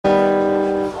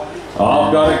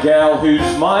I've got a gal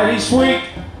who's mighty sweet,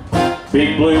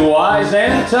 big blue eyes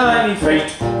and tiny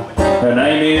feet. Her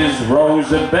name is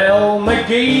Rosabelle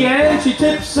McGee, and she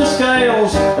tips the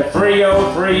scales at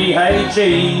 303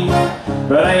 AG.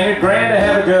 But ain't it grand to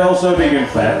have a girl so big and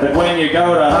fat that when you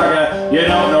go to hug her, you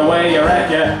don't know where you're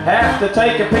at. You have to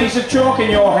take a piece of chalk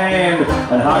in your hand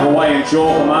and hug away and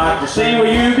chalk a mark to see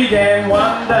where you began.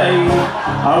 One day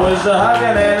I was a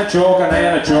hugging and a chalking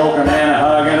and a chalking and a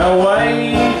hugging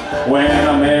away, when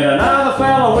I met another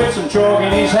fella with some chalk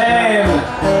in his hand,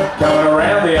 coming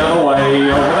around the other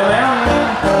way, over the mountain,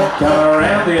 coming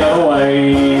around the other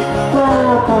way.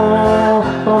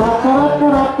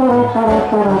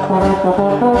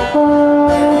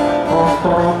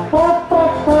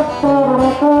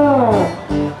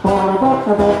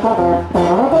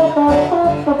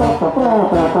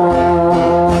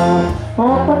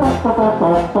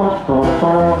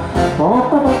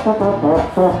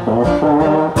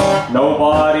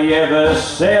 Nobody ever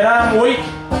said I'm weak,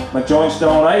 my joints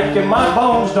don't ache and my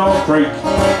bones don't creak,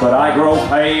 but I grow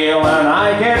pale and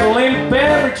I get limp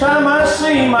every time I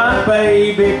see my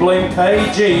baby blink.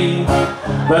 Hey gee,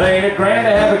 but ain't it grand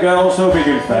to have a girl so big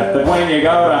and fat that when you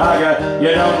go to hug her, you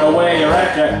don't know where you're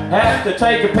at. You have to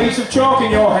take a piece of chalk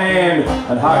in your hand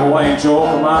and hug away and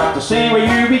chalk a mark to see where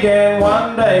you began.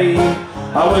 One day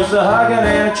I was a hugging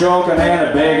and a chalking and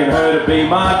a begging her to be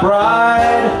my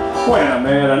bride, when I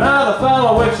met another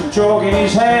fella with some chalk in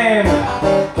his hand,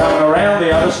 coming around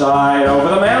the other side, over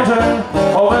the mountain,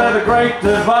 over the great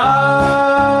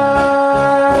divide.